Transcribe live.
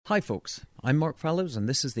Hi folks, I'm Mark Fallows and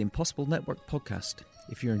this is the Impossible Network podcast.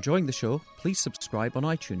 If you're enjoying the show, please subscribe on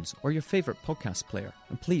iTunes or your favourite podcast player.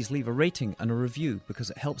 And please leave a rating and a review because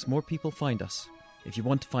it helps more people find us. If you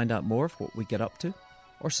want to find out more of what we get up to,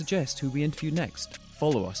 or suggest who we interview next,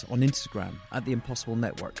 follow us on Instagram at The Impossible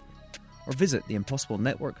Network, or visit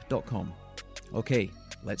theimpossiblenetwork.com. Okay,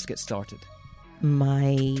 let's get started.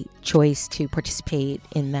 My choice to participate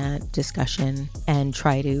in that discussion and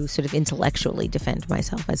try to sort of intellectually defend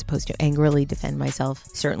myself as opposed to angrily defend myself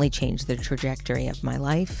certainly changed the trajectory of my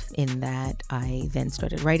life, in that I then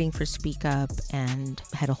started writing for Speak Up and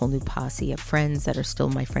had a whole new posse of friends that are still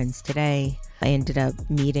my friends today. I ended up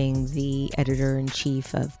meeting the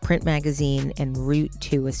editor-in-chief of Print Magazine en route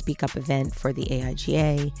to a Speak Up event for the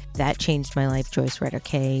AIGA. That changed my life. Joyce read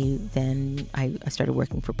okay. Then I started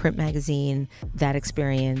working for Print Magazine. That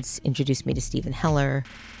experience introduced me to Stephen Heller.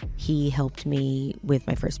 He helped me with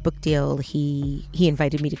my first book deal. He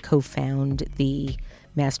invited me to co-found the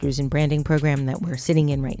Masters in Branding program that we're sitting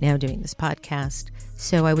in right now doing this podcast.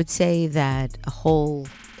 So I would say that a whole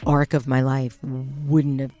arc of my life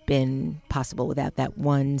wouldn't have been possible without that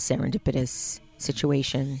one serendipitous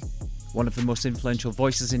situation. One of the most influential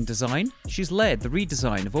voices in design, she's led the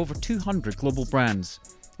redesign of over 200 global brands,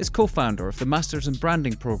 is co-founder of the Masters in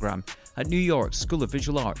Branding program at New York's School of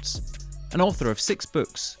Visual Arts, an author of 6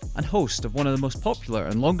 books, and host of one of the most popular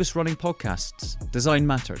and longest-running podcasts, Design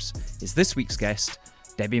Matters, is this week's guest,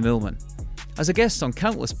 Debbie Millman. As a guest on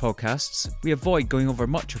countless podcasts, we avoid going over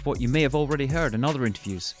much of what you may have already heard in other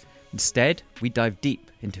interviews. Instead, we dive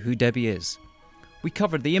deep into who Debbie is. We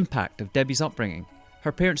covered the impact of Debbie's upbringing,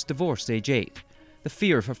 her parents' divorce age 8, the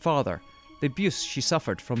fear of her father, the abuse she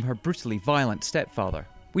suffered from her brutally violent stepfather.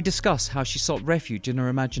 We discuss how she sought refuge in her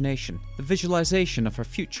imagination, the visualization of her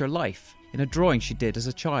future life in a drawing she did as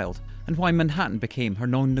a child, and why Manhattan became her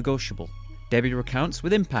non-negotiable. Debbie recounts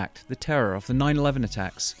with impact the terror of the 9/11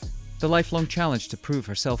 attacks, the lifelong challenge to prove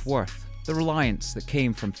her self-worth, the reliance that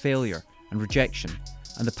came from failure and rejection,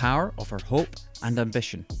 and the power of her hope and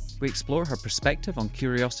ambition. We explore her perspective on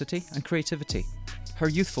curiosity and creativity, her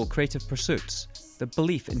youthful creative pursuits, the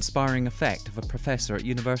belief-inspiring effect of a professor at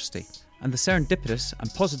university, and the serendipitous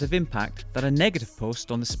and positive impact that a negative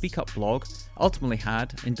post on the Speak Up blog ultimately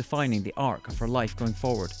had in defining the arc of her life going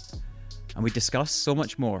forward. And we discuss so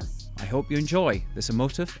much more. I hope you enjoy this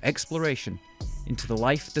emotive exploration into the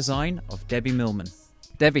life design of Debbie Millman.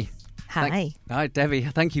 Debbie. Hi. Hi, Debbie.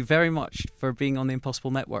 Thank you very much for being on the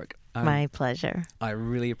Impossible Network. My pleasure. I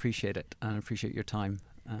really appreciate it and appreciate your time.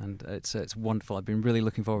 And it's wonderful. I've been really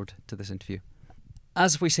looking forward to this interview.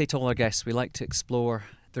 As we say to all our guests, we like to explore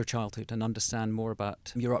their childhood and understand more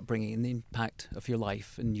about your upbringing and the impact of your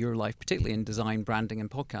life and your life, particularly in design, branding and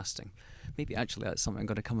podcasting. Maybe actually that's something I'm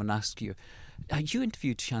going to come and ask you. You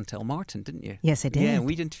interviewed Chantel Martin, didn't you? Yes, I did. Yeah,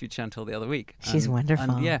 we interviewed Chantel the other week. She's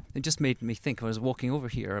wonderful. And yeah, it just made me think. I was walking over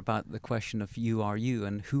here about the question of you are you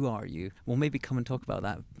and who are you. We'll maybe come and talk about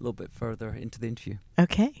that a little bit further into the interview.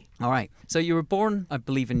 Okay. All right. So you were born, I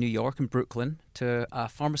believe, in New York, in Brooklyn, to a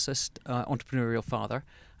pharmacist, entrepreneurial father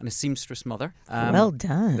and a seamstress mother. Well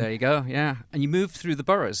done. There you go, yeah. And you moved through the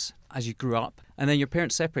boroughs as you grew up. And then your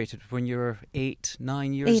parents separated when you were 8,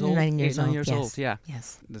 9 years old? 9 years 8, 9 old, years yes. old, yeah.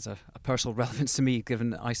 Yes. There's a personal relevance to me, given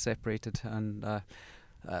that I separated and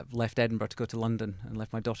left Edinburgh to go to London and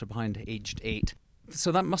left my daughter behind aged 8.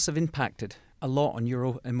 So that must have impacted a lot on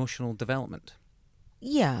your emotional development.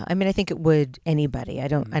 Yeah, I mean, I think it would anybody. I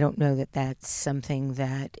don't know that that's something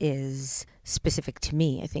that is specific to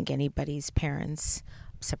me. I think anybody's parents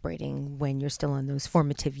separating when you're still in those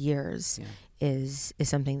formative years is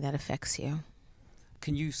something that affects you.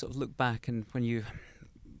 Can you sort of look back and when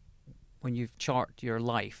you chart your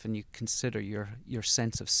life and you consider your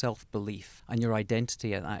sense of self-belief and your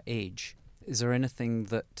identity at that age, is there anything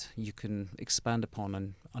that you can expand upon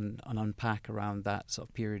and unpack around that sort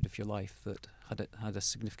of period of your life that had a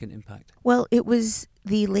significant impact? Well, it was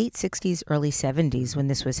the late 60s, early 70s when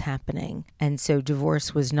this was happening, and so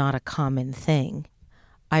divorce was not a common thing.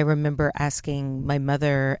 I remember asking my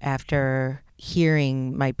mother after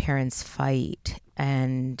hearing my parents fight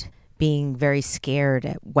and being very scared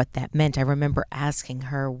at what that meant. I remember asking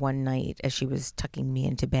her one night as she was tucking me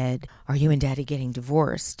into bed, "Are you and Daddy getting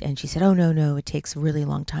divorced?" And she said, "Oh, no, it takes a really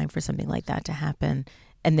long time for something like that to happen."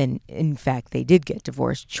 And then, in fact, they did get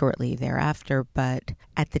divorced shortly thereafter. But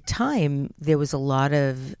at the time, there was a lot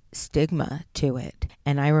of stigma to it.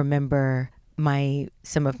 And I remember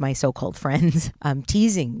some of my so-called friends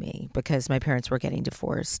teasing me because my parents were getting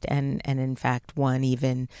divorced, and in fact one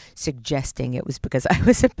even suggesting it was because I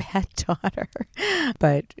was a bad daughter,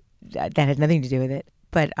 but that had nothing to do with it.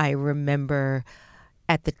 But I remember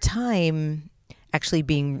at the time, actually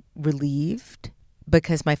being relieved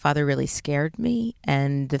because my father really scared me,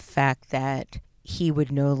 and the fact that he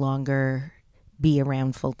would no longer be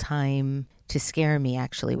around full time to scare me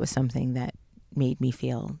actually was something that made me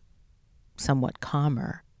feel somewhat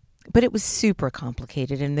calmer. But it was super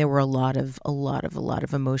complicated, and there were a lot of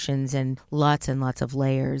emotions and lots of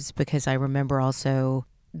layers, because I remember also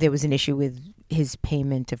there was an issue with his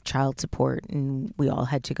payment of child support, and we all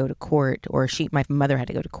had to go to court, or my mother had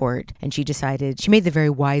to go to court, and she made the very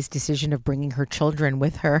wise decision of bringing her children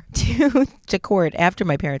with her to court. After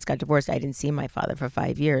my parents got divorced, I didn't see my father for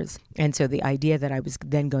 5 years. And so the idea that I was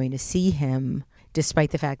then going to see him,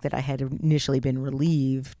 despite the fact that I had initially been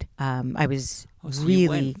relieved, I was so really... you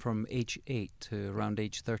went from age 8 to around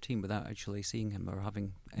age 13 without actually seeing him or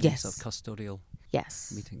having any sort of custodial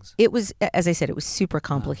meetings. It was, as I said, it was super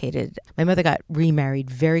complicated. My mother got remarried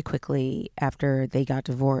very quickly after they got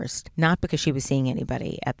divorced, not because she was seeing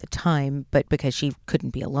anybody at the time, but because she couldn't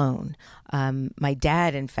be alone. My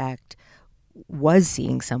dad, in fact, was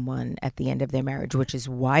seeing someone at the end of their marriage, which is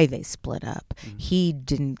why they split up. Mm-hmm. He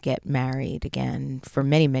didn't get married again for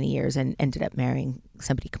many, many years and ended up marrying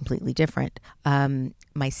somebody completely different.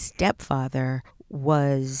 My stepfather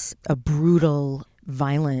was a brutal,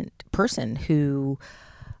 violent person who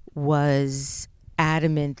was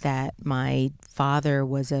adamant that my father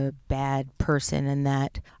was a bad person and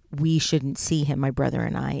that we shouldn't see him, my brother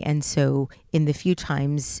and I. And so in the few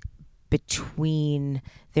times between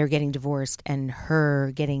their getting divorced and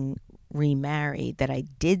her getting remarried that I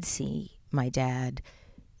did see my dad,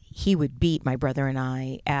 he would beat my brother and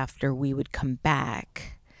I after we would come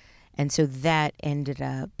back. And so that ended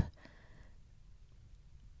up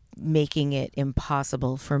making it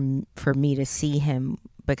impossible for me to see him,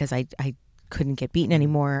 because I couldn't get beaten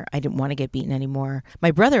anymore. I didn't want to get beaten anymore.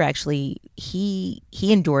 My brother actually, he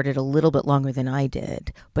endured it a little bit longer than I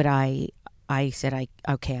did, but I said,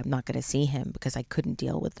 okay, I'm not going to see him because I couldn't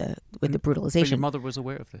deal with the brutalization. But your mother was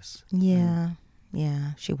aware of this. Yeah,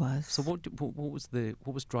 she was. So what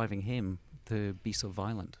was driving him to be so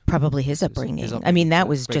violent? Probably his upbringing. I mean, that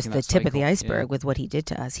was just the tip of the iceberg with what he did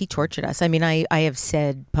to us. He tortured us. I mean, I have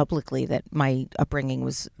said publicly that my upbringing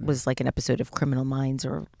was like an episode of Criminal Minds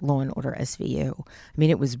or Law and Order SVU. I mean,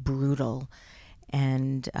 it was brutal,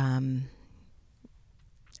 and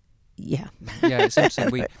it's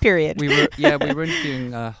interesting. Period. We were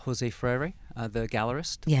interviewing Jose Freire, the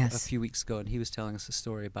gallerist, yes, a few weeks ago, and he was telling us a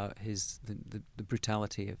story about the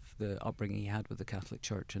brutality of the upbringing he had with the Catholic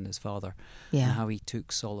Church and his father, and how he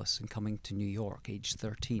took solace in coming to New York, age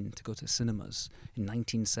 13, to go to cinemas in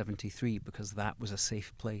 1973 because that was a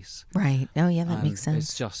safe place. Right. Oh, yeah, that makes sense.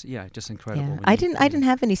 It's just incredible. Yeah. I didn't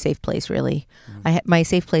have any safe place really. My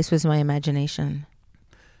safe place was my imagination.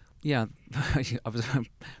 Yeah, I was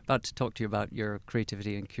about to talk to you about your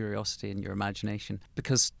creativity and curiosity and your imagination,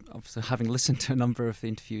 because having listened to a number of the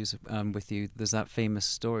interviews with you, there's that famous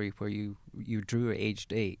story where you drew at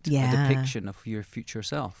aged 8 a depiction of your future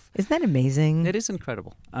self. Isn't that amazing? It is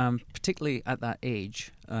incredible, particularly at that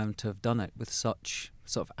age, to have done it with such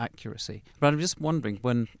sort of accuracy. But I'm just wondering,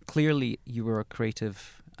 when clearly you were a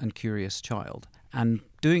creative and curious child, and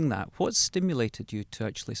doing that, what stimulated you to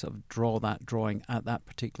actually sort of draw that drawing at that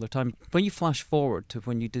particular time? When you flash forward to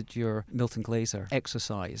when you did your Milton Glaser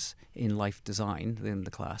exercise in life design in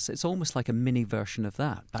the class, it's almost like a mini version of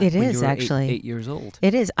that. It is, actually. 8 years old.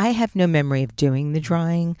 It is. I have no memory of doing the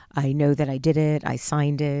drawing. I know that I did it. I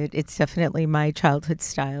signed it. It's definitely my childhood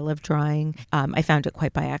style of drawing. I found it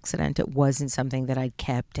quite by accident. It wasn't something that I'd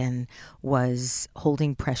kept and was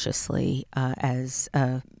holding preciously as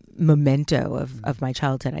a memento of my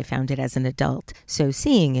childhood. I found it as an adult. So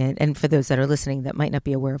seeing it, and for those that are listening that might not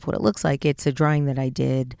be aware of what it looks like, it's a drawing that I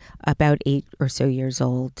did about 8 or so years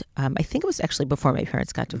old. I think it was actually before my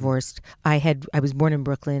parents got divorced. I was born in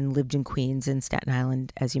Brooklyn, lived in Queens and Staten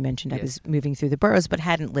Island. As you mentioned, I was moving through the boroughs, but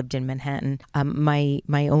hadn't lived in Manhattan.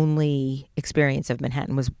 My only experience of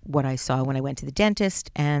Manhattan was what I saw when I went to the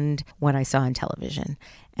dentist and what I saw on television.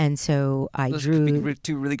 And so Those could be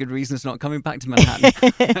two really good reasons not coming back to Manhattan,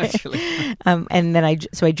 actually. And then I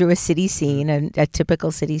drew a city scene, a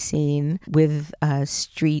typical city scene with a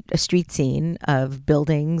street scene of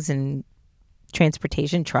buildings and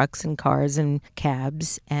transportation, trucks and cars and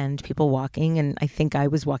cabs and people walking. And I think I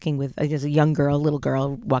was walking with a little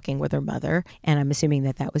girl walking with her mother. And I'm assuming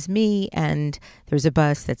that was me. And there's a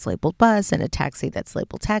bus that's labeled bus and a taxi that's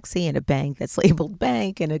labeled taxi and a bank that's labeled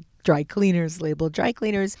bank and a dry cleaners labeled dry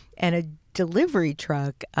cleaners and a delivery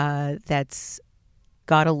truck that's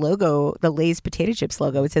got a logo, the Lay's potato chips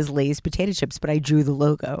logo. It says Lay's potato chips, but I drew the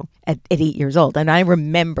logo at 8 years old. And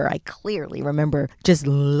I clearly remember just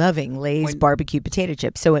loving Lay's barbecue potato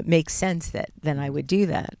chips. So it makes sense that then I would do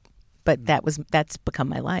that. But that's become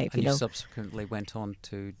my life. And you subsequently went on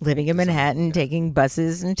to living in Manhattan, taking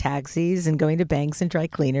buses and taxis and going to banks and dry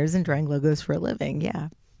cleaners and drawing logos for a living. Yeah,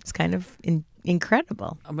 it's kind of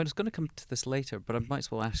incredible. I was going to come to this later, but I might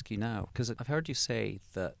as well ask you now, because I've heard you say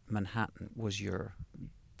that Manhattan was your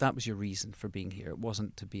reason for being here. It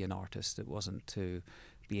wasn't to be an artist. It wasn't to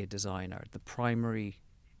be a designer. The primary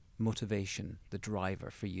motivation, the driver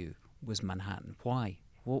for you was Manhattan. Why?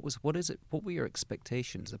 What were your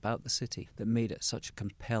expectations about the city that made it such a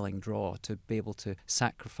compelling draw to be able to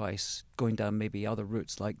sacrifice going down maybe other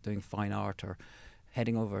routes like doing fine art or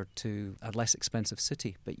heading over to a less expensive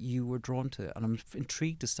city, but you were drawn to it? And I'm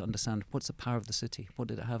intrigued as to understand, what's the power of the city? What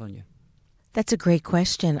did it have on you? That's a great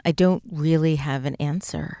question. I don't really have an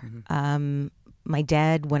answer. Mm-hmm. My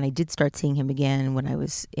dad, when I did start seeing him again when I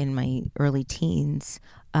was in my early teens,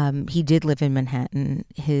 he did live in Manhattan.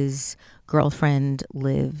 His girlfriend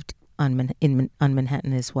lived on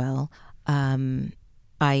Manhattan as well.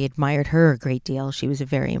 I admired her a great deal. She was a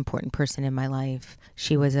very important person in my life.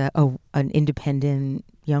 She was an independent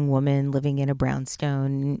young woman living in a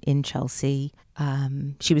brownstone in Chelsea.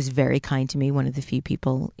 She was very kind to me, one of the few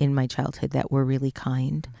people in my childhood that were really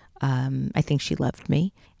kind. I think she loved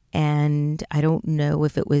me. And I don't know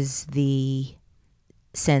if it was the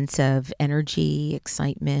sense of energy,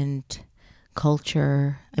 excitement,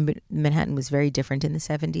 culture. I mean, Manhattan was very different in the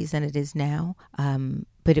 70s than it is now,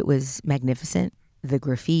 but it was magnificent. The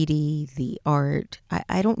graffiti, the art,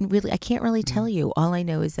 I can't really tell you. All I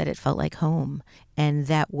know is that it felt like home, and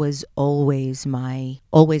that was always my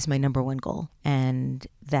number one goal, and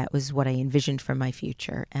that was what I envisioned for my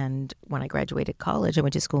future. And when I graduated college, I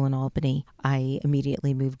went to school in Albany. I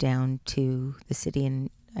immediately moved down to the city,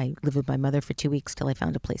 and I lived with my mother for 2 weeks till I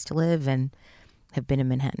found a place to live, and have been in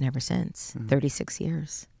Manhattan ever since. 36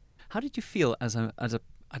 years. How did you feel as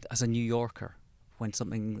a New Yorker when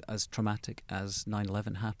something as traumatic as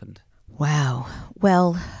 9/11 happened? Wow.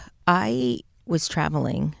 Well, I was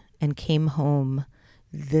traveling and came home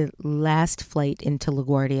the last flight into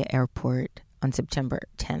LaGuardia Airport on September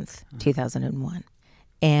 10th, 2001.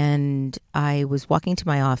 And I was walking to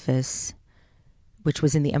my office, which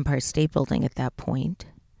was in the Empire State Building at that point.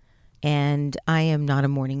 And I am not a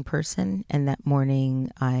morning person. And that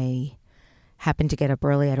morning I happened to get up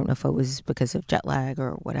early. I don't know if it was because of jet lag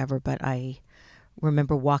or whatever, but I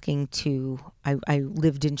remember walking to, I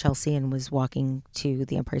lived in Chelsea and was walking to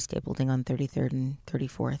the Empire State Building on 33rd and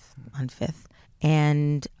 34th on 5th.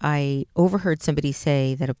 And I overheard somebody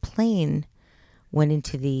say that a plane went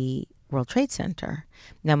into the World Trade Center.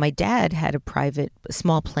 Now, my dad had a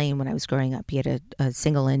small plane when I was growing up. He had a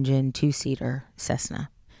single engine, 2-seater Cessna.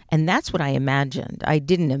 And that's what I imagined. I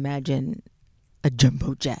didn't imagine a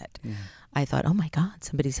jumbo jet. Yeah. I thought, oh my God,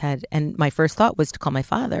 somebody's had, and my first thought was to call my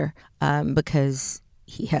father because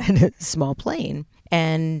he had a small plane.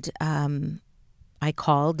 And I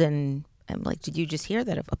called and I'm like, did you just hear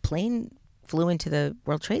that a plane flew into the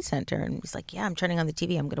World Trade Center? And he's like, yeah, I'm turning on the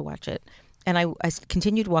TV. I'm going to watch it. And I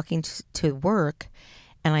continued walking to work,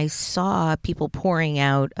 and I saw people pouring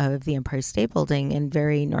out of the Empire State Building and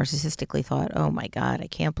very narcissistically thought, oh my God, I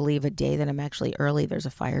can't believe a day that I'm actually early. There's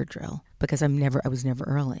a fire drill, because I was never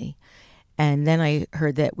early. And then I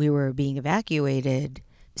heard that we were being evacuated.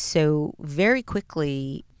 So very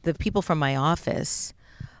quickly, the people from my office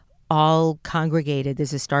all congregated.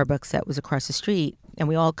 There's a Starbucks that was across the street, and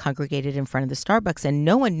we all congregated in front of the Starbucks, and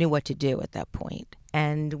no one knew what to do at that point.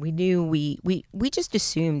 And we knew we just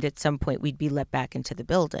assumed at some point we'd be let back into the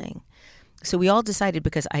building. So we all decided,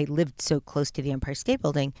 because I lived so close to the Empire State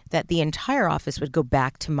Building, that the entire office would go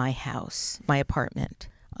back to my house, my apartment.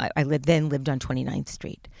 I then lived on 29th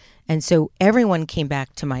Street. And so everyone came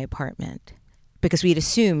back to my apartment because we had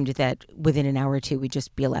assumed that within an hour or two we'd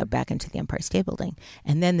just be allowed back into the Empire State Building.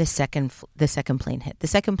 And then the second plane hit. The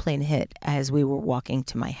second plane hit as we were walking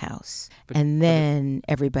to my house. And then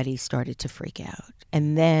everybody started to freak out.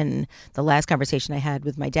 And then the last conversation I had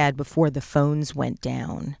with my dad before the phones went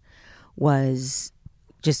down was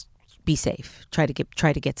just be safe. Try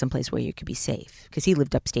to get someplace where you could be safe, because he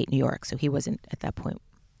lived upstate New York, so he wasn't at that point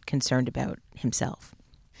concerned about himself.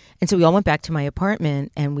 And so we all went back to my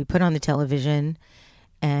apartment, and we put on the television,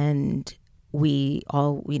 and we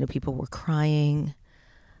all, people were crying.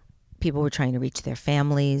 People were trying to reach their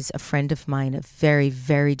families. A friend of mine, a very,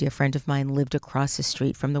 very dear friend of mine, lived across the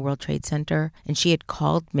street from the World Trade Center, and she had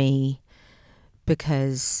called me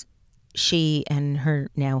because she and her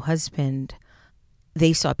now husband,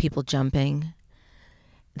 they saw people jumping.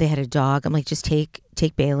 They had a dog. I'm like, just take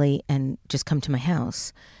Bailey and just come to my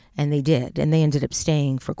house. And they did. And they ended up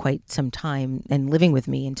staying for quite some time and living with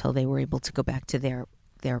me until they were able to go back to their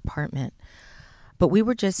apartment. But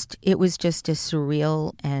it was just a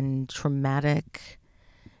surreal and traumatic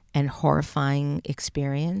and horrifying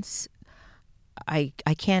experience. I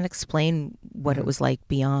can't explain what it was like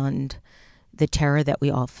beyond the terror that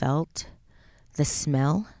we all felt, the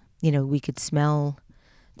smell. We could smell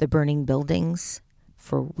the burning buildings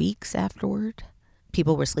for weeks afterward.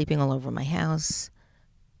 People were sleeping all over my house.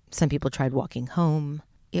 Some people tried walking home.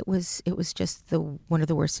 It was just one of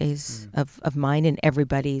the worst days of mine and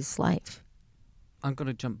everybody's life. I'm going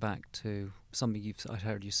to jump back to something I've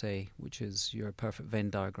heard you say, which is you're a perfect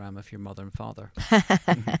Venn diagram of your mother and father.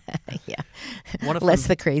 Yeah. Less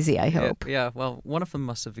the crazy, I hope. Yeah, well, one of them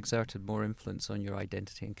must have exerted more influence on your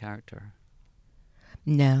identity and character.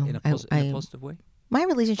 No. In a positive way? My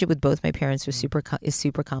relationship with both my parents was super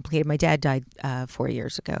complicated. My dad died 4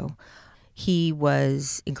 years ago. He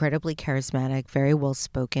was incredibly charismatic, very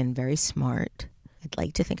well-spoken, very smart. I'd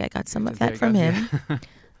like to think I got some of that from him.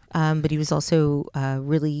 But he was also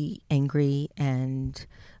really angry and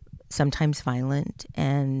sometimes violent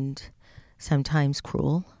and sometimes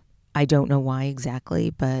cruel. I don't know why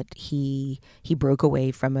exactly, but he broke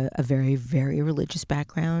away from a very, very religious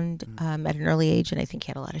background at an early age, and I think he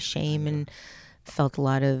had a lot of shame and felt a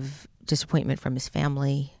lot of disappointment from his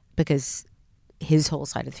family because his whole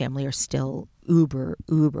side of the family are still uber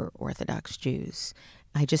Orthodox Jews.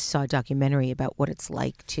 I just saw a documentary about what it's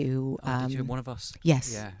like to. Did you? One of us.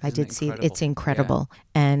 Yes, yeah, I did see it. Incredible? It's incredible,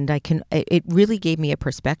 and it really gave me a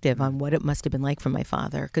perspective on what it must have been like for my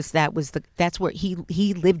father, because that's where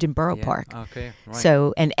he lived in Borough Park. Okay, right.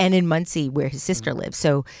 So and in Muncie where his sister lived.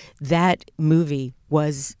 So that movie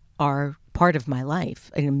was our part of my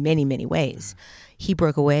life in many, many ways. He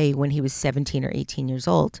broke away when he was 17 or 18 years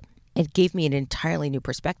old. It gave me an entirely new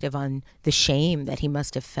perspective on the shame that he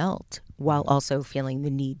must have felt while also feeling the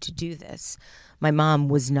need to do this. My mom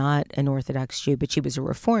was not an Orthodox Jew, but she was a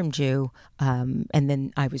Reform Jew, and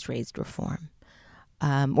then I was raised Reform,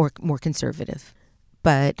 or more conservative.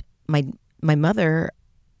 But my mother,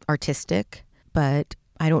 artistic, but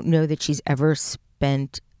I don't know that she's ever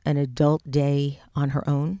spent an adult day on her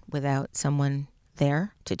own without someone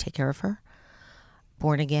there to take care of her.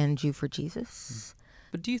 Born again Jew for Jesus.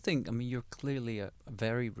 But do you think, you're clearly a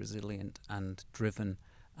very resilient and driven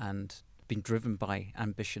and been driven by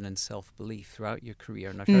ambition and self-belief throughout your career.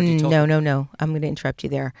 And I've heard you talk. No. I'm going to interrupt you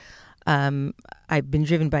there. I've been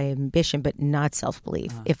driven by ambition, but not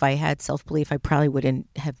self-belief. If I had self-belief, I probably wouldn't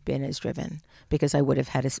have been as driven because I would have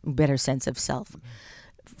had a better sense of self.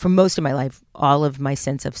 For most of my life, all of my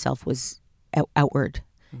sense of self was outward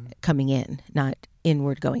coming in, not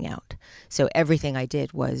inward going out. So everything I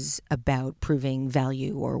did was about proving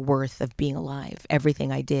value or worth of being alive.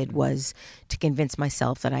 Everything I did was to convince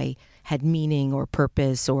myself that I had meaning or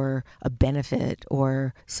purpose or a benefit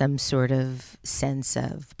or some sort of sense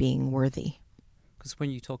of being worthy. Because when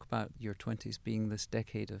you talk about your 20s being this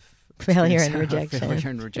decade of failure and rejection,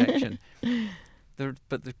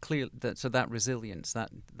 so that resilience,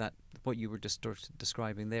 that what you were just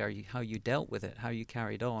describing there, how you dealt with it, how you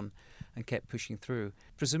carried on and kept pushing through.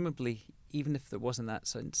 Presumably, even if there wasn't that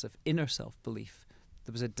sense of inner self-belief,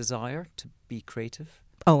 there was a desire to be creative.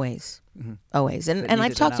 Always. And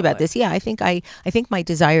I've talked about this. Yeah, I think my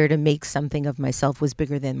desire to make something of myself was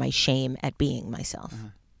bigger than my shame at being myself.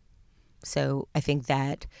 So I think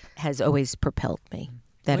that has always propelled me,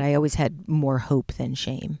 that I always had more hope than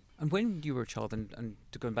shame. And when you were a child, and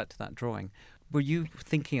going back to that drawing, were you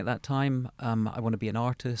thinking at that time, I want to be an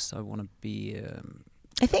artist, I want to be...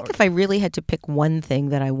 I think if I really had to pick one thing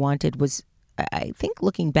that I wanted was, I think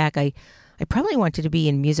looking back, I probably wanted to be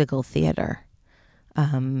in musical theater,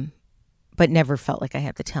 but never felt like I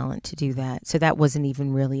had the talent to do that. So that wasn't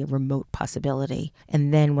even really a remote possibility.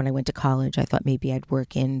 And then when I went to college, I thought maybe I'd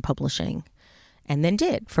work in publishing, and then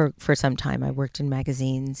did for some time. I worked in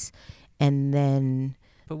magazines, and then...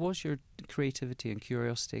 But was your creativity and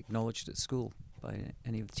curiosity acknowledged at school by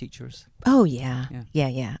any of the teachers? Oh yeah.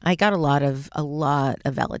 I got a lot of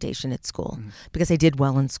validation at school because I did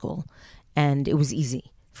well in school, and it was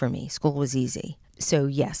easy for me. School was easy. So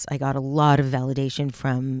yes, I got a lot of validation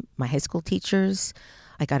from my high school teachers.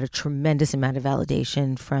 I got a tremendous amount of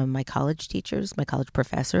validation from my college teachers, my college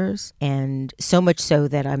professors, and so much so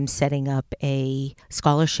that I'm setting up a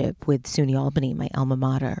scholarship with SUNY Albany, my alma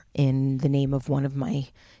mater, in the name of one of my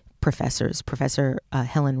professors, Professor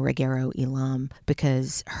Helen Reguero Elam,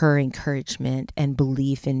 because her encouragement and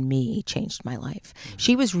belief in me changed my life.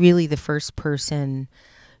 She was really the first person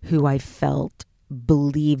who I felt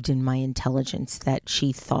believed in my intelligence, that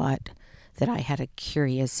she thought that I had a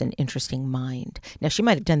curious and interesting mind. Now, she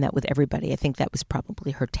might have done that with everybody. I think that was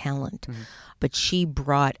probably her talent. Mm-hmm. But she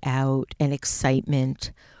brought out an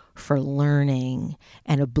excitement for learning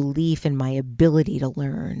and a belief in my ability to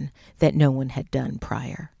learn that no one had done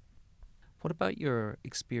prior. What about your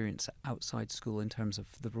experience outside school in terms of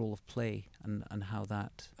the role of play and how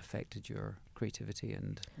that affected your creativity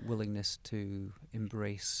and willingness to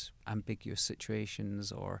embrace ambiguous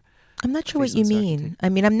situations? Or I'm not sure what you mean. I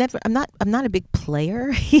mean, I'm not a big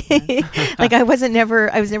player. Like I was never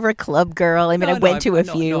a club girl. I mean, I went to a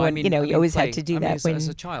few, and you always had to do that. As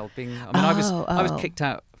a child, I was kicked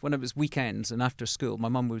out when it was weekends and after school. My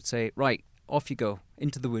mum would say, "Right, off you go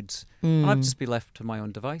into the woods," and I'd just be left to my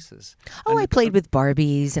own devices. Oh, I played with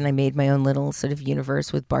Barbies, and I made my own little sort of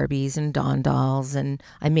universe with Barbies and Dawn dolls, and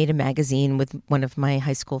I made a magazine with one of my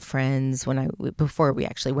high school friends before we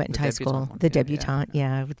actually went into high school. The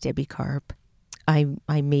Debutante, with Debbie Karp.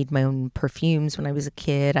 I made my own perfumes when I was a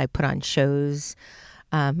kid. I put on shows.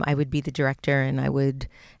 I would be the director, and I would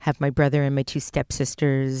have my brother and my two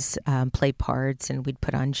stepsisters play parts, and we'd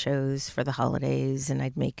put on shows for the holidays, and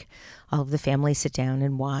I'd make all of the family sit down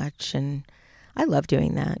and watch, and I loved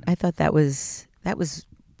doing that. I thought that was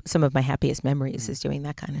some of my happiest memories, is doing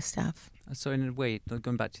that kind of stuff. So in a way,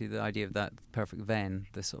 going back to the idea of that perfect Venn,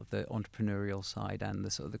 the sort of the entrepreneurial side and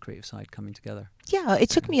the sort of the creative side coming together. Yeah, it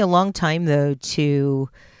took me a long time, though,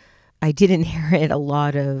 I did inherit a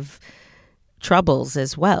lot of troubles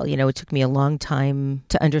as well. It took me a long time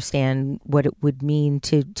to understand what it would mean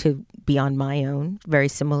to be on my own. Very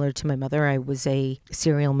similar to my mother, I was a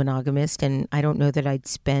serial monogamist, and I don't know that I'd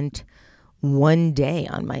spent one day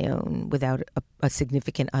on my own without a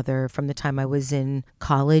significant other from the time I was in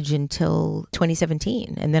college until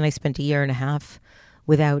 2017. And then I spent a year and a half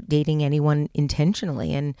without dating anyone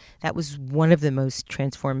intentionally. And that was one of the most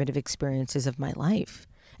transformative experiences of my life.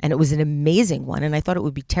 And it was an amazing one, and I thought it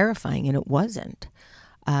would be terrifying, and it wasn't.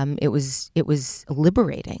 It was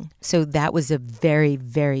liberating. So that was a very,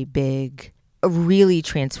 very big, a really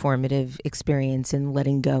transformative experience in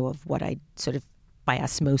letting go of what I sort of by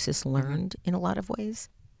osmosis learned in a lot of ways.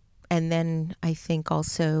 And then I think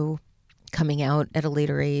also coming out at a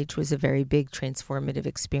later age was a very big transformative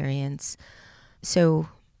experience. So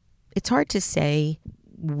it's hard to say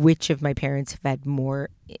which of my parents have had more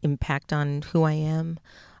impact on who I am.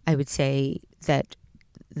 I would say that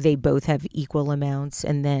they both have equal amounts.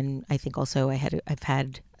 And then I think also I've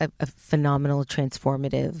had a phenomenal,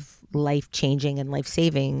 transformative, life-changing and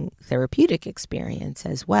life-saving therapeutic experience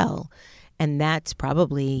as well. And that's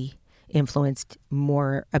probably influenced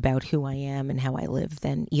more about who I am and how I live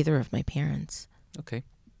than either of my parents. Okay.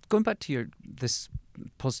 Going back to this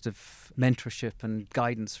positive mentorship and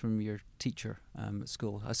guidance from your teacher at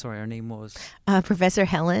school. Sorry, her name was? Professor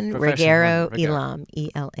Helen Reguero Elam,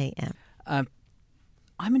 E-L-A-M.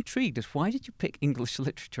 I'm intrigued. Why did you pick English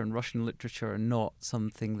literature and Russian literature and not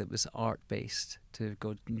something that was art-based to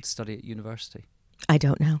go and study at university? I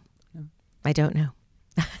don't know. No. I don't know.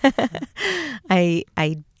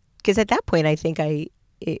 Because at that point, I think I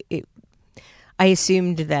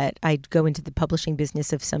assumed that I'd go into the publishing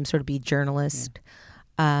business of some sort of be journalist.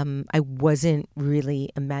 Yeah. I wasn't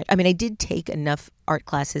really I did take enough art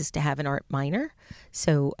classes to have an art minor,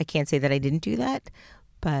 so I can't say that I didn't do that,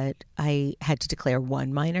 but I had to declare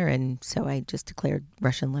one minor, and so I just declared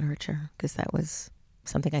Russian literature because that was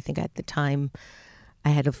something I think at the time I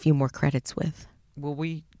had a few more credits with. Well,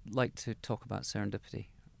 we like to talk about serendipity,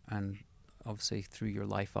 and obviously through your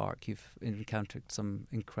life arc, you've encountered some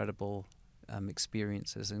incredible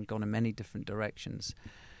experiences and gone in many different directions.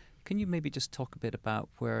 Can you maybe just talk a bit about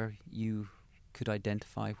where you could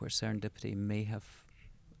identify where serendipity may have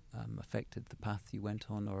affected the path you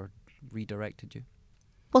went on or redirected you?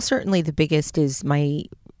 Well, certainly the biggest is my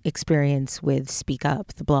experience with Speak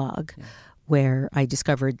Up, the blog, where I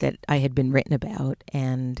discovered that I had been written about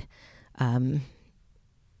and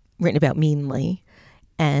written about meanly,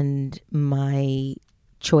 and my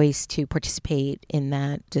choice to participate in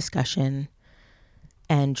that discussion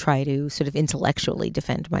and try to sort of intellectually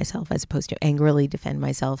defend myself as opposed to angrily defend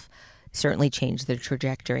myself certainly changed the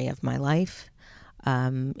trajectory of my life,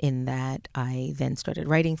 in that I then started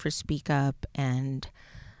writing for Speak Up and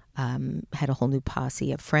had a whole new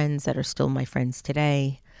posse of friends that are still my friends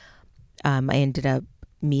today. I ended up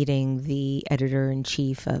meeting the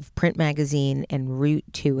editor-in-chief of Print Magazine en route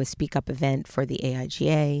to a Speak Up event for the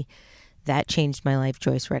AIGA. That changed my life.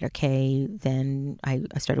 Joyce read okay. Then I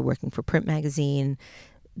started working for Print Magazine.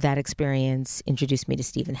 That experience introduced me to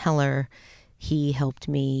Stephen Heller. He helped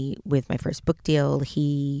me with my first book deal.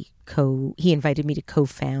 He invited me to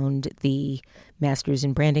co-found the Masters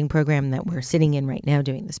in Branding program that we're sitting in right now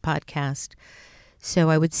doing this podcast.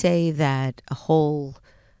 So I would say that a whole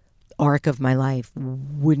arc of my life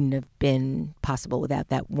wouldn't have been possible without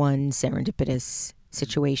that one serendipitous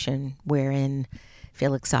situation wherein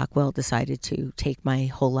Felix Sockwell decided to take my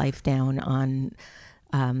whole life down on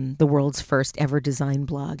the world's first ever design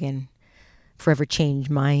blog and forever change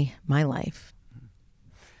my life.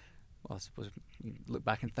 Well, I suppose you look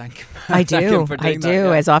back and thank him. I do.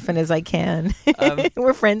 Yeah. As often as I can.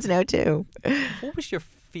 We're friends now too. What was your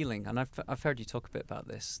feeling? And I've heard you talk a bit about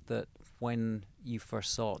this, that when you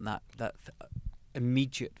first saw it, and that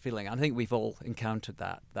immediate feeling, I think we've all encountered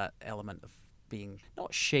that element of being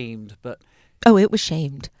not shamed, but... Oh, it was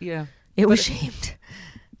shamed. Yeah. It was shamed.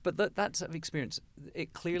 But that sort of experience,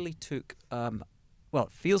 it clearly took,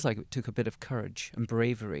 it feels like it took a bit of courage and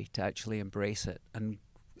bravery to actually embrace it and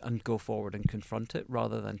go forward and confront it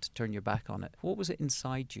rather than to turn your back on it. What was it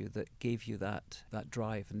inside you that gave you that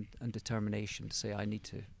drive and determination to say, I need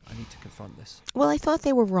to confront this? Well, I thought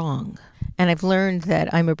they were wrong. And I've learned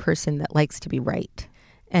that I'm a person that likes to be right.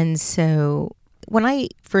 And so when I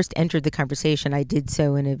first entered the conversation, I did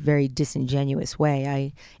so in a very disingenuous way.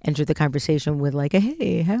 I entered the conversation with like,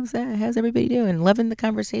 hey, how's everybody doing? Loving the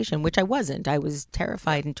conversation, which I wasn't. I was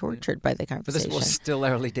terrified and tortured by the conversation. But this was still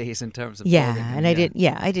early days in terms of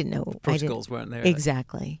I didn't know. Protocols weren't there.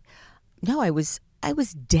 Exactly. No, I was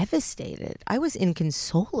devastated. I was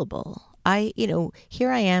inconsolable.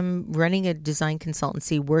 Here I am running a design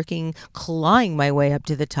consultancy, working, clawing my way up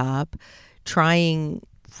to the top, trying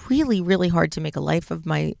really, really hard to make a life of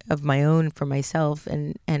my own for myself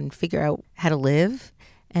and figure out how to live,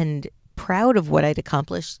 and proud of what I'd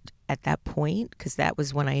accomplished at that point, because that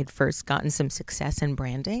was when I had first gotten some success in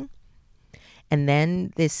branding. And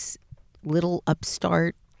then this little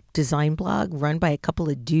upstart design blog run by a couple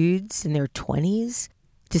of dudes in their 20s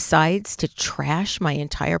decides to trash my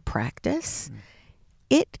entire practice.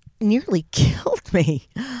 It nearly killed me.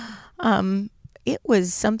 It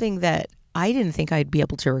was something that I didn't think I'd be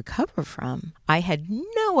able to recover from. I had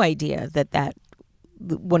no idea that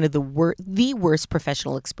one of the worst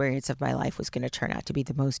professional experience of my life was going to turn out to be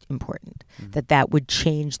the most important, that would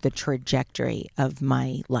change the trajectory of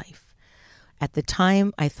my life. At the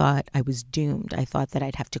time, I thought I was doomed. I thought that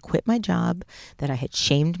I'd have to quit my job, that I had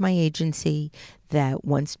shamed my agency, that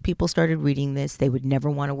once people started reading this, they would never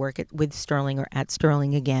want to work with Sterling or at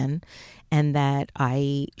Sterling again, and that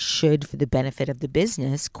I should, for the benefit of the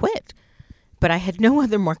business, quit. But I had no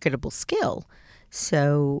other marketable skill.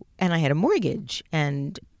 So, and I had a mortgage,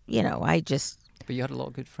 and, But you had a lot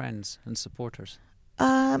of good friends and supporters.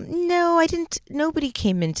 No, I didn't. Nobody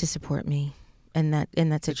came in to support me in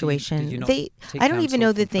that situation. Did you not I don't even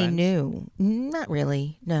know that they friends? knew. Not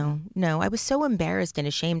really. No. I was so embarrassed and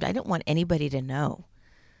ashamed. I didn't want anybody to know.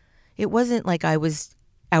 It wasn't like I was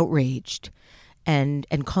outraged and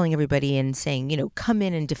calling everybody and saying, come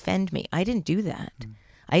in and defend me. I didn't do that.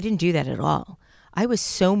 I didn't do that at all. I was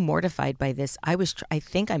so mortified by this. I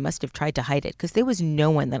think I must have tried to hide it because there was no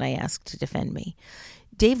one that I asked to defend me.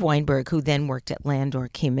 Dave Weinberg, who then worked at Landor,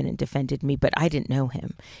 came in and defended me, but I didn't know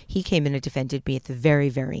him. He came in and defended me at the very,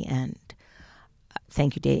 very end.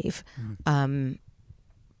 Thank you, Dave.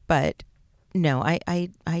 But no, I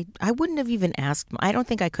wouldn't have even asked. I don't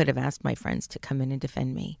think I could have asked my friends to come in and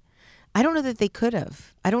defend me. I don't know that they could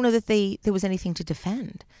have. I don't know that there was anything to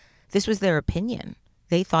defend. This was their opinion.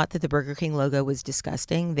 They thought that the Burger King logo was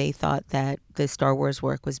disgusting. They thought that the Star Wars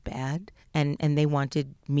work was bad, and they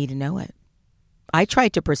wanted me to know it. I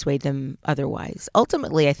tried to persuade them otherwise.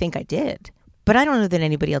 Ultimately, I think I did. But I don't know that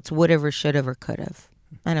anybody else would have or should have or could have.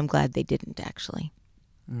 And I'm glad they didn't, actually.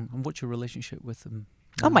 And what's your relationship with them?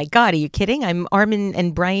 Oh, my God. Are you kidding? I'm Armin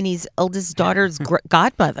and Bryony's eldest daughter's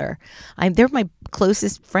godmother. They're my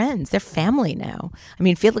closest friends. They're family now. I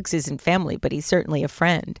mean, Felix isn't family, but he's certainly a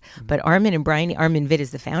friend. But Armin and Bryony, Armin Vitt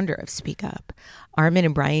is the founder of Speak Up. Armin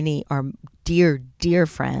and Bryony are dear, dear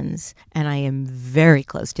friends, and I am very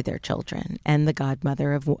close to their children and the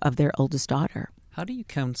godmother of their oldest daughter. How do you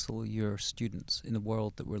counsel your students in the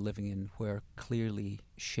world that we're living in, where clearly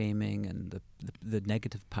shaming and the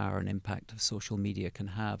negative power and impact of social media can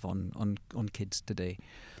have on kids today?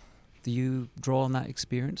 Do you draw on that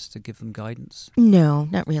experience to give them guidance? No,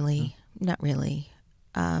 not really. Not really.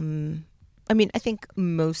 I mean, I think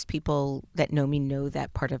most people that know me know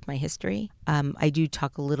that part of my history. I do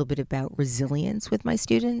talk a little bit about resilience with my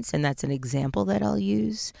students, and that's an example that I'll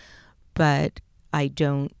use. But I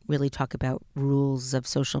don't really talk about rules of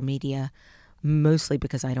social media, mostly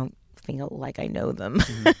because I don't feel like I know them.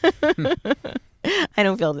 I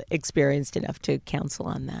don't feel experienced enough to counsel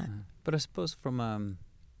on that. But I suppose from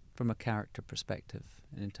a character perspective,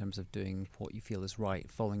 in terms of doing what you feel is right,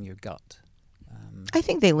 following your gut. I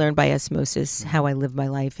think they learn by osmosis how I live my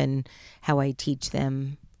life and how I teach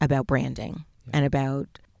them about branding and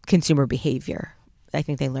about consumer behavior. I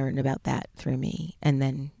think they learn about that through me, and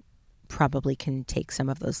then probably can take some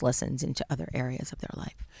of those lessons into other areas of their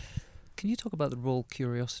life. Can you talk about the role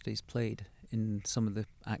curiosity's played in some of the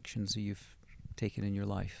actions that you've taken in your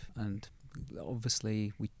life? And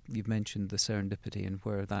obviously, you've mentioned the serendipity and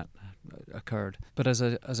where that occurred. But as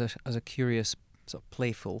a curious, sort of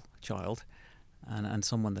playful child, and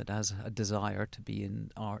someone that has a desire to be in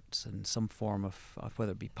arts and some form of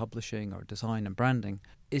whether it be publishing or design and branding,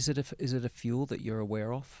 is it a fuel that you're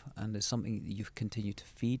aware of, and is something that you continue to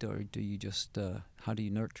feed, or do you just how do you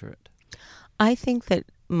nurture it? I think that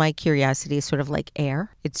my curiosity is sort of like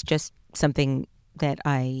air. It's just something that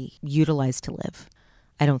I utilize to live.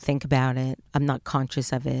 I don't think about it. I'm not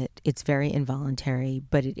conscious of it. It's very involuntary,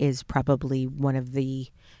 but it is probably one of the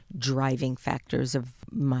driving factors of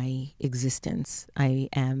my existence. I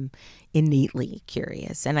am innately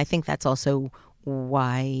curious. And I think that's also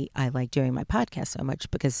why I like doing my podcast so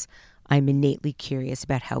much, because I'm innately curious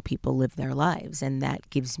about how people live their lives. And that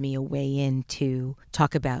gives me a way in to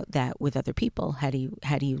talk about that with other people. How do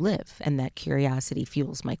you live? And that curiosity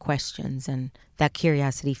fuels my questions, and that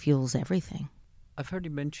curiosity fuels everything. I've heard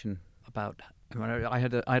you mention about. I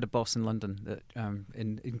had a boss in London that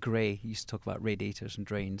in Grey used to talk about radiators and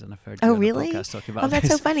drains, and I've heard you on really? a podcast talking about. Oh, that's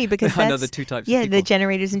this. So funny, because I know the two types. Yeah, of people. the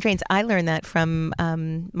generators and drains. I learned that from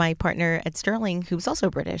my partner at Sterling, who's also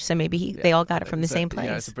British. So maybe they all got it from the same place.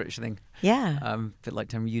 Yeah, it's a British thing. Yeah, a bit like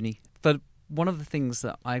term uni. But one of the things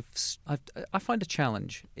that I find a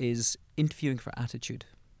challenge is interviewing for attitude.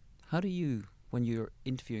 How do you, when you're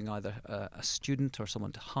interviewing either a student or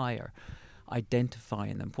someone to hire, identify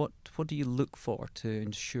in them? What do you look for to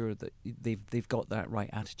ensure that they've got that right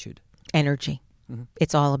attitude? Energy. Mm-hmm.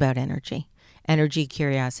 It's all about energy. Energy,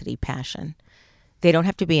 curiosity, passion. They don't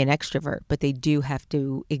have to be an extrovert, but they do have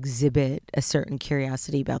to exhibit a certain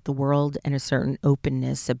curiosity about the world and a certain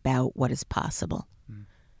openness about what is possible.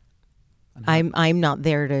 Mm. I'm not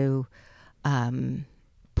there to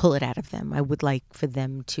pull it out of them. I would like for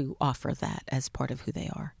them to offer that as part of who they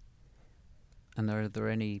are. And are there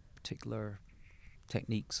any particular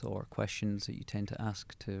techniques or questions that you tend to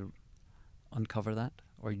ask to uncover that,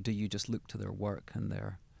 or do you just look to their work and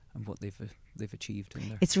what they've achieved in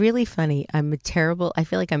there? It's really funny. I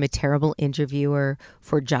feel like I'm a terrible interviewer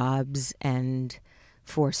for jobs and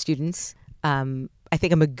for students. I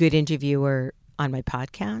think I'm a good interviewer on my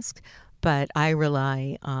podcast, but I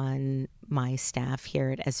rely on my staff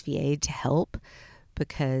here at SVA to help,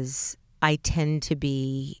 because I tend to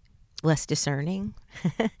be less discerning.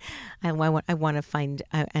 I want to find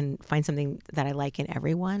something that I like in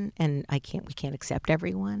everyone, and we can't accept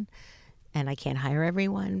everyone, and I can't hire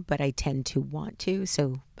everyone, but I tend to want to.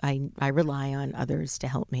 So I rely on others to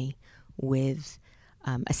help me with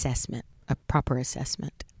assessment, a proper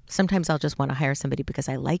assessment. Sometimes I'll just want to hire somebody because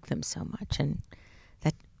I like them so much, and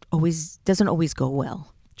that doesn't always go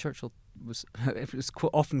well. Churchill was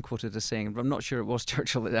often quoted as saying, but I'm not sure it was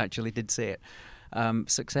Churchill that actually did say it.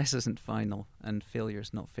 Success isn't final and failure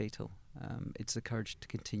is not fatal. It's the courage to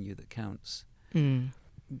continue that counts. Mm.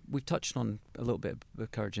 We've touched on a little bit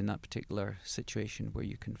of courage in that particular situation where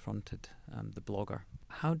you confronted the blogger.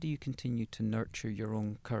 How do you continue to nurture your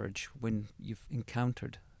own courage when you've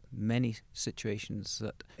encountered many situations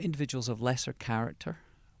that individuals of lesser character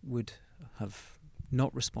would have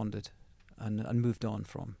not responded and moved on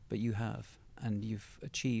from, but you have? And you've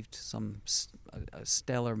achieved some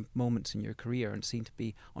stellar moments in your career and seem to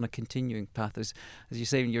be on a continuing path. As you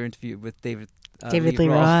say in your interview with David Lee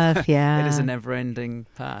Roth, yeah. It is a never-ending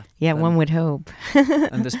path. Yeah, one would hope.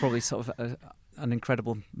 And there's probably sort of an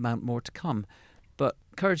incredible amount more to come. But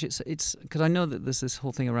courage, it's because I know that there's this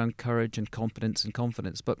whole thing around courage and competence and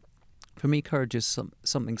confidence, but for me, courage is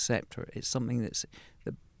something separate. It's something that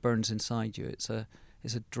burns inside you. It's a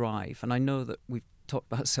drive. And I know that we've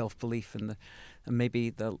talked about self-belief and maybe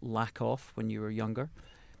the lack of when you were younger,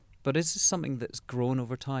 but is this something that's grown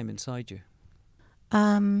over time inside you?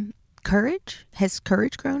 Courage? Has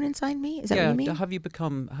courage grown inside me? Is that what you mean? Have you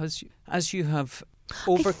become, as you have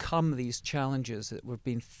overcome these challenges that were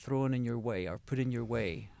being thrown in your way or put in your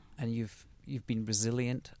way, and you've been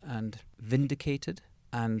resilient and vindicated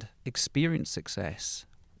and experienced success,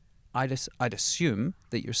 I'd assume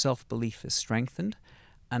that your self-belief is strengthened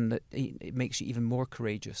and that it makes you even more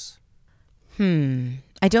courageous.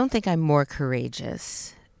 I don't think I'm more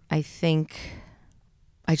courageous. I think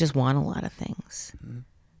I just want a lot of things. Mm.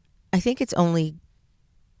 I think it's only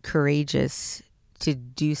courageous to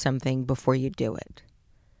do something before you do it.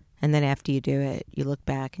 And then after you do it, you look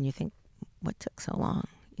back and you think, what took so long?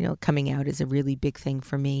 You know, coming out is a really big thing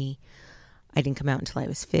for me. I didn't come out until I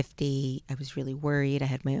was 50. I was really worried. I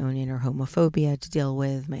had my own inner homophobia to deal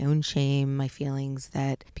with, my own shame, my feelings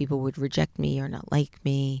that people would reject me or not like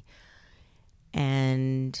me.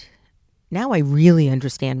 And now I really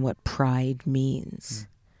understand what pride means.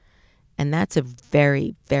 And that's a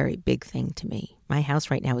very, very big thing to me. My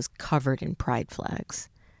house right now is covered in pride flags.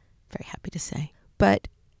 Very happy to say. But,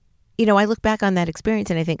 you know, I look back on that experience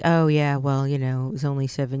and I think, oh, yeah, well, you know, it was only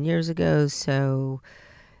 7 years ago, so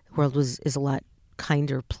the world is a lot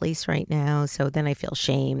kinder place right now. So then I feel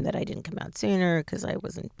shame that I didn't come out sooner because I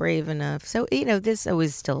wasn't brave enough. So, you know, there's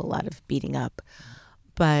always still a lot of beating up.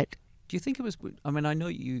 But do you think it was, I mean, I know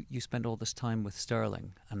you spent all this time with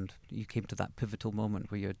Sterling and you came to that pivotal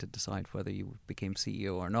moment where you had to decide whether you became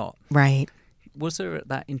CEO or not. Right. Was there at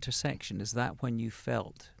that intersection, is that when you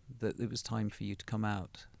felt that it was time for you to come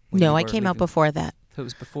out? No, I came out before that. So it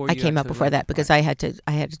was before I came out before that because I had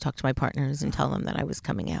to talk to my partners and tell them that I was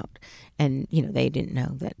coming out. And, you know, they didn't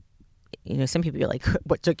know that, you know, some people are like,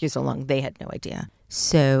 what took you so long? They had no idea.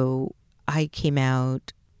 So I came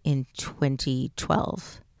out in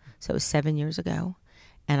 2012. So it was 7 years ago.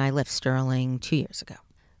 And I left Sterling 2 years ago.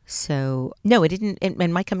 So, no, it didn't.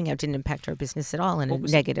 And my coming out didn't impact our business at all in a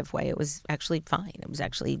negative way. It was actually fine. It was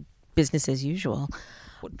actually business as usual.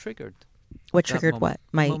 What triggered? What triggered what?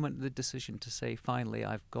 The decision to say, finally,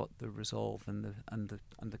 I've got the resolve and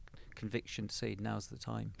the conviction to say now's the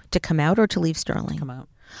time. To come out or to leave Sterling? To come out.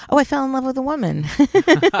 Oh, I fell in love with a woman.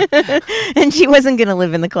 And she wasn't going to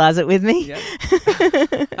live in the closet with me. Yeah.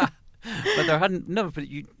 But there hadn't, no, but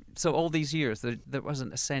you, so all these years, there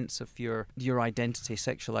wasn't a sense of your identity,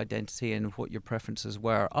 sexual identity, and what your preferences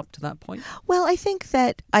were up to that point? Well, I think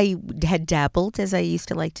that I had dabbled, as I used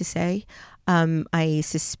to like to say. I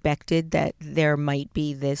suspected that there might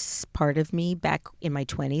be this part of me back in my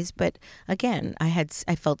 20s. But again, I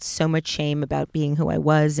felt so much shame about being who I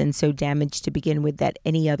was and so damaged to begin with that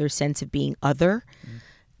any other sense of being other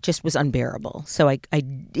just was unbearable. So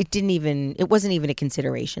it wasn't even a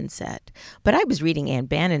consideration set. But I was reading Anne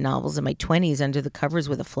Bannon novels in my 20s under the covers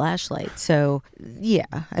with a flashlight. So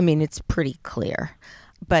yeah, I mean, it's pretty clear.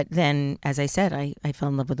 But then, as I said, I fell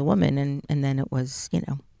in love with a woman and then it was, you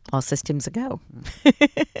know, all systems a go.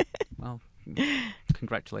 Well,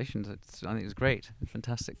 congratulations. I think it's great. It's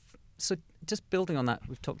fantastic. So just building on that,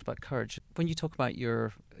 we've talked about courage. When you talk about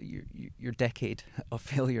your decade of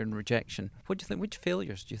failure and rejection, what do you think? Which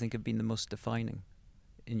failures do you think have been the most defining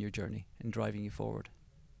in your journey in driving you forward?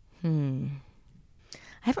 I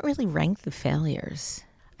haven't really ranked the failures.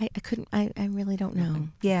 I couldn't. I really don't know.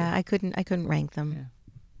 Yeah, I couldn't rank them. Yeah.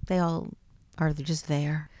 They all are just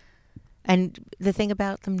there. And the thing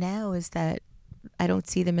about them now is that I don't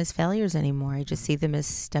see them as failures anymore. I just see them as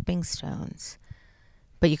stepping stones.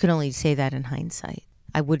 But you can only say that in hindsight.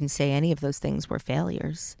 I wouldn't say any of those things were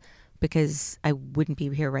failures because I wouldn't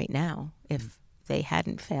be here right now if they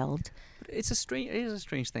hadn't failed. It is a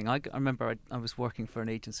strange thing. I remember I was working for an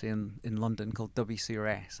agency in London called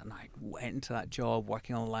WCRS, and I went into that job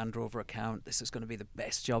working on a Land Rover account. This is going to be the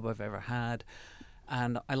best job I've ever had.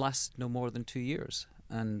 And I lasted no more than 2 years.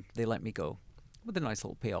 And they let me go with a nice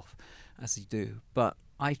little payoff, as you do. But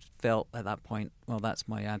I felt at that point, well, that's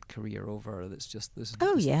my ad career over. That's just there's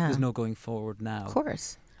no going forward now. Of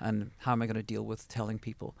course. And how am I going to deal with telling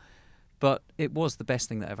people? But it was the best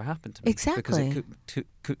thing that ever happened to me. Exactly. Because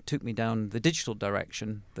it took me down the digital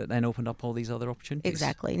direction that then opened up all these other opportunities.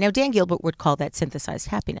 Exactly. Now, Dan Gilbert would call that synthesized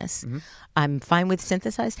happiness. Mm-hmm. I'm fine with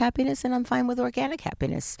synthesized happiness and I'm fine with organic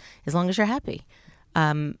happiness as long as you're happy.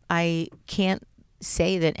 I can't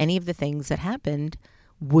say that any of the things that happened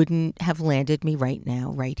wouldn't have landed me right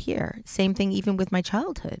now, right here. Same thing even with my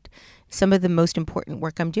childhood. Some of the most important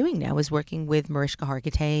work I'm doing now is working with Mariska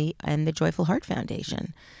Hargitay and the Joyful Heart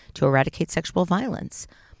Foundation to eradicate sexual violence.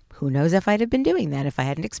 Who knows if I'd have been doing that if I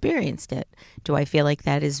hadn't experienced it? Do I feel like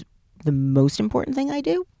that is the most important thing I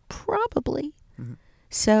do? Probably. Mm-hmm.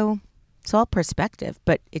 So it's all perspective,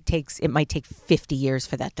 but it might take 50 years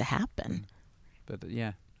for that to happen. But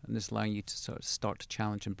yeah. And this allowing you to sort of start to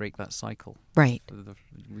challenge and break that cycle. Right.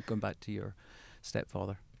 We're going back to your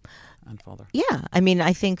stepfather and father. Yeah. I mean,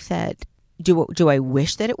 I think that, do I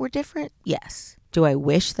wish that it were different? Yes. Do I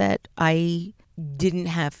wish that I didn't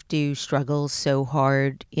have to struggle so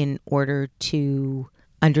hard in order to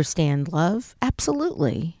understand love?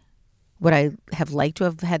 Absolutely. Would I have liked to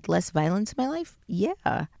have had less violence in my life?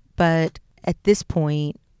 Yeah. But at this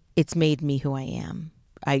point, it's made me who I am.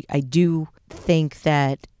 I do think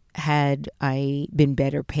that had I been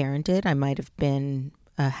better parented, I might have been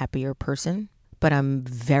a happier person. But I'm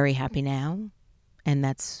very happy now, and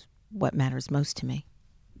that's what matters most to me.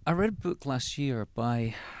 I read a book last year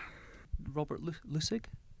by Robert Lustig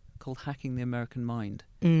called Hacking the American Mind.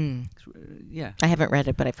 Yeah. I haven't read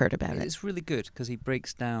it, but I've heard about it. It's really good because he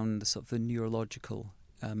breaks down the sort of the neurological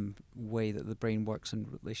way that the brain works in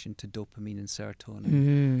relation to dopamine and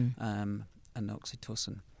serotonin and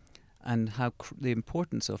oxytocin, and how the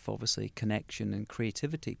importance of obviously connection and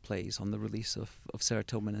creativity plays on the release of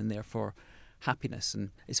serotonin and therefore happiness.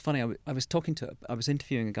 And it's funny, I was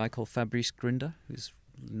interviewing a guy called Fabrice Grinda, who's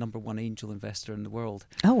 #1 angel investor in the world.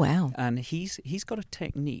 Oh wow! And he's got a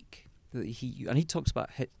technique that he talks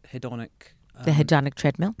about hedonic. The hedonic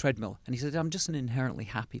treadmill. And he said, I'm just an inherently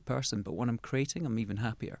happy person, but when I'm creating, I'm even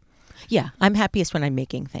happier. Yeah, I'm happiest when I'm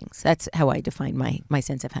making things. That's how I define my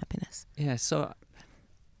sense of happiness. Yeah, so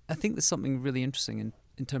I think there's something really interesting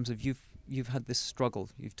in terms of you've had this struggle.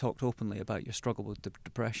 You've talked openly about your struggle with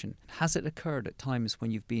depression. Has it occurred at times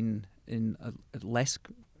when you've been in a less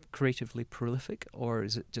creatively prolific, or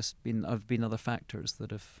is it just have been other factors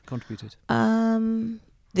that have contributed?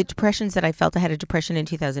 The depressions that I felt, I had a depression in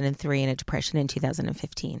 2003 and a depression in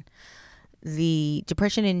 2015. The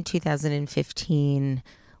depression in 2015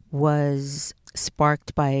 was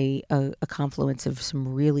sparked by a confluence of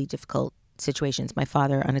some really difficult situations. My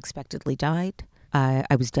father unexpectedly died.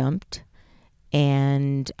 I was dumped,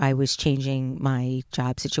 and I was changing my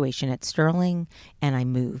job situation at Sterling, and I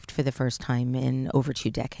moved for the first time in over 2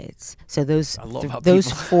 decades. So those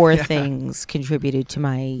four things contributed to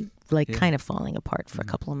my kind of falling apart for a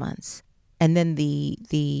couple of months. And then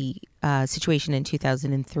the situation in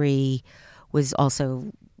 2003 was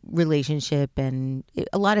also relationship and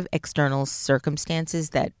a lot of external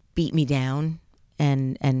circumstances that beat me down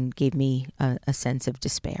and gave me a sense of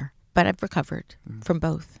despair. But I've recovered from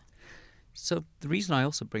both. So the reason I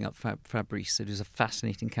also bring up Fabrice, who's a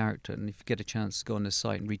fascinating character, and if you get a chance to go on his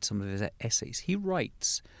site and read some of his essays, he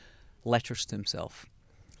writes letters to himself.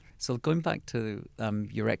 So going back to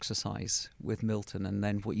your exercise with Milton and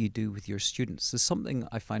then what you do with your students, there's something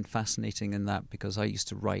I find fascinating in that, because I used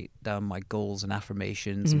to write down my goals and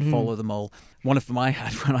affirmations and follow them all. One of them I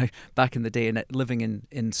had back in the day living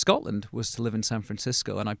in Scotland was to live in San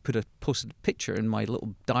Francisco, and I posted a picture in my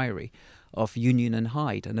little diary of Union and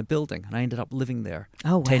Hyde and a building, and I ended up living there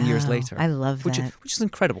 10 years later. I love that. Which is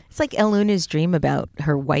incredible. It's like Eluna's dream about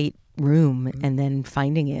her white room and then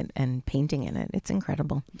finding it and painting in it. It's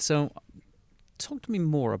incredible. So talk to me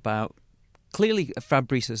more about, clearly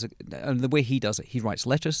Fabrice and the way he does it, he writes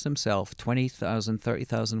letters to himself, 20,000,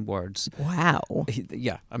 30,000 words. Wow.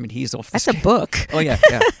 He's off the That's scale. a book. Oh, yeah.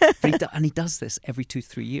 But he does this every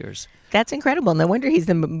 2-3 years. That's incredible. No wonder he's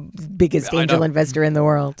the biggest angel investor in the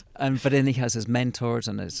world. But then he has his mentors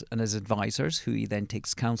and his advisors, who he then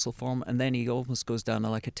takes counsel from, and then he almost goes down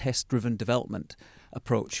a test-driven development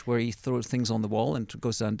approach where he throws things on the wall and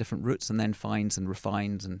goes down different routes and then finds and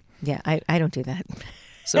refines. And yeah, I don't do that.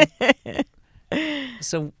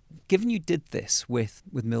 So given you did this with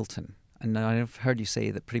Milton, and I've heard you say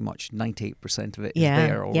that pretty much 98% of it is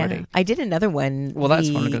there already. Yeah. I did another one. Well, that's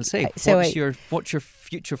what I'm going to say. What's your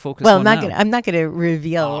future focus on now? I'm not going to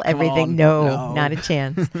reveal everything. No, not a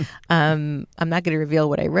chance. I'm not going to reveal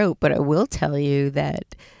what I wrote, but I will tell you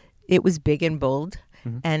that it was big and bold,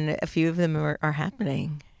 and a few of them are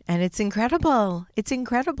happening. And it's incredible. It's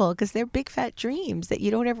incredible because they're big, fat dreams that you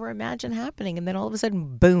don't ever imagine happening. And then all of a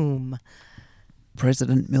sudden, boom.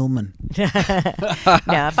 President Millman. No,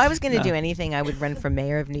 if I was going to do anything, I would run for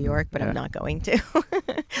mayor of New York, but I'm not going to.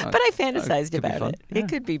 But I fantasized about it. Yeah. It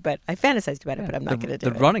could be, but I fantasized about it, but I'm not going to do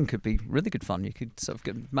it. The running could be really good fun. You could sort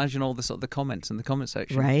of imagine all the comments in the comment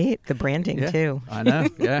section. Right, the branding too. I know,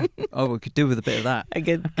 yeah. Oh, we could do with a bit of that. A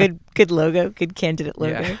good logo, good candidate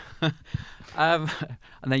logo. Yeah. And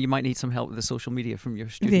then you might need some help with the social media from your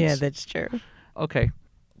students. Yeah, that's true. Okay.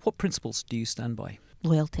 What principles do you stand by?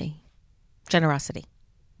 Loyalty. Generosity,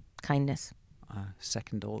 kindness.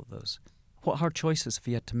 Second all of those. What hard choices have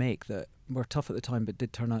you had to make that were tough at the time but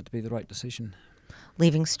did turn out to be the right decision?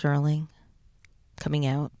 Leaving Sterling, coming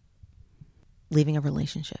out, leaving a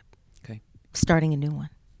relationship. Okay. Starting a new one.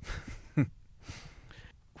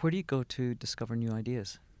 Where do you go to discover new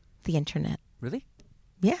ideas? The internet. Really?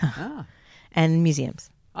 Yeah. Ah. And museums.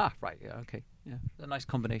 Ah, right. Yeah, okay. Yeah, a nice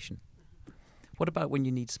combination. What about when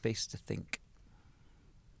you need space to think?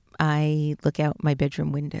 I look out my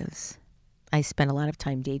bedroom windows. I spend a lot of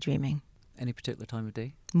time daydreaming. Any particular time of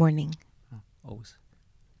day? Morning. Oh, always.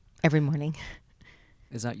 Every morning.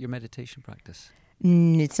 Is that your meditation practice?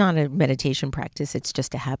 It's not a meditation practice. It's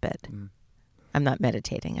just a habit. I'm not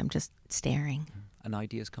meditating. I'm just staring. and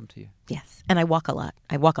ideas come to you. Yes. And I walk a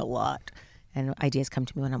lot. And ideas come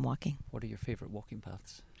to me when I'm walking. What are your favourite walking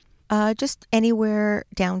paths? Just anywhere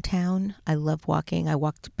downtown. I love walking. I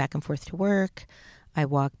walked back and forth to work. I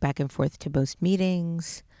walk back and forth to most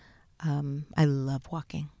meetings. I love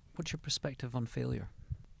walking. What's your perspective on failure?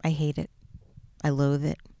 I hate it. I loathe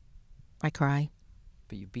it. I cry.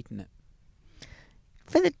 But you've beaten it.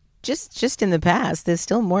 Just in the past. There's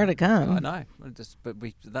still more to come. I know.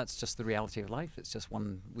 That's just the reality of life. It's just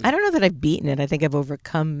one. I don't know that I've beaten it. I think I've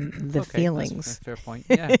overcome the feelings. That's a fair point.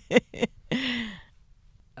 Yeah.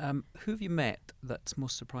 Who have you met that's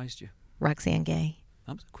most surprised you? Roxane Gay.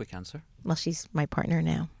 That was a quick answer. Well, she's my partner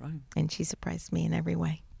now. Right. And she surprised me in every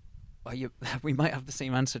way. Well, we might have the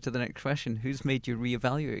same answer to the next question. Who's made you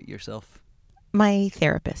reevaluate yourself? My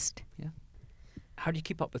therapist. Yeah. How do you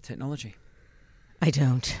keep up with technology? I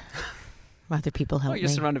don't. Other people help me. You're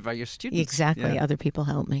surrounded by your students. Exactly. Yeah. Other people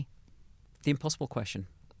help me. The impossible question.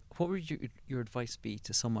 What would your advice be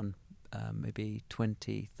to someone maybe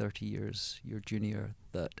 20, 30 years your junior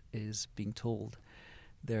that is being told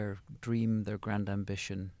their dream, their grand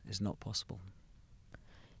ambition is not possible?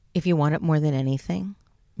 If you want it more than anything,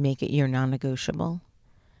 make it your non-negotiable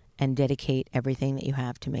and dedicate everything that you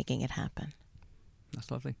have to making it happen.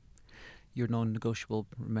 That's lovely. Your non-negotiable,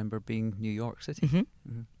 remember, being New York City. Mm-hmm.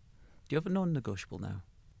 Mm-hmm. Do you have a non-negotiable now?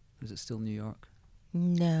 Or is it still New York?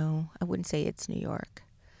 No, I wouldn't say it's New York.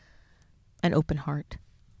 An open heart.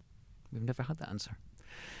 We've never had that answer.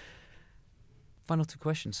 Final two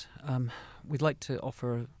questions. We'd like to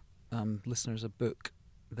offer listeners a book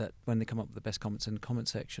that when they come up with the best comments in the comment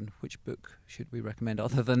section, which book should we recommend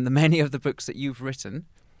other than the many of the books that you've written?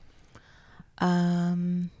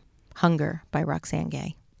 Hunger by Roxane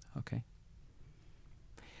Gay. Okay.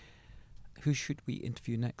 Who should we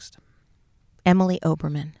interview next? Emily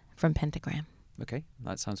Oberman from Pentagram. Okay,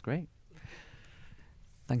 that sounds great.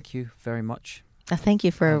 Thank you very much. Thank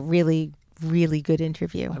you for a really, really good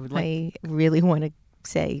interview. I really want to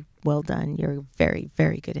say well done. You're a very,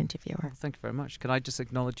 very good interviewer. Well, thank you very much. Can I just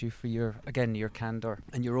acknowledge you for your candor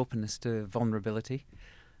and your openness to vulnerability?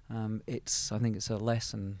 I think it's a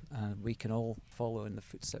lesson we can all follow in the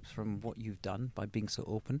footsteps from what you've done by being so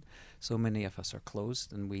open. So many of us are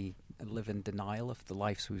closed and we live in denial of the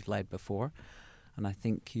lives we've led before. And I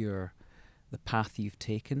think the path you've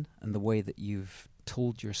taken and the way that you've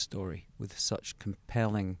told your story with such a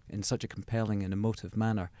compelling and emotive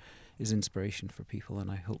manner is inspiration for people,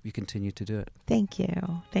 and I hope you continue to do it. Thank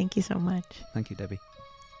you. Thank you so much. Thank you, Debbie.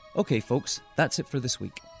 Okay, folks, that's it for this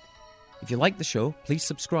week. If you like the show, please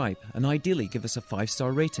subscribe and ideally give us a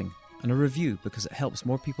 5-star rating and a review because it helps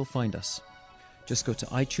more people find us. Just go to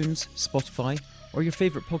iTunes, Spotify, or your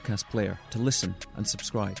favourite podcast player to listen and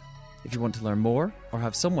subscribe. If you want to learn more or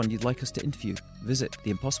have someone you'd like us to interview, visit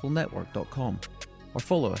theimpossiblenetwork.com or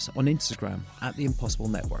follow us on Instagram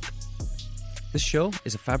 @theimpossiblenetwork. This show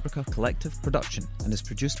is a Fabrica Collective production and is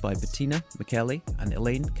produced by Bettina McKelly and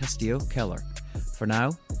Elaine Castillo-Keller. For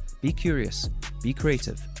now, be curious, be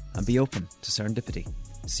creative, and be open to serendipity.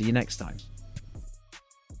 See you next time.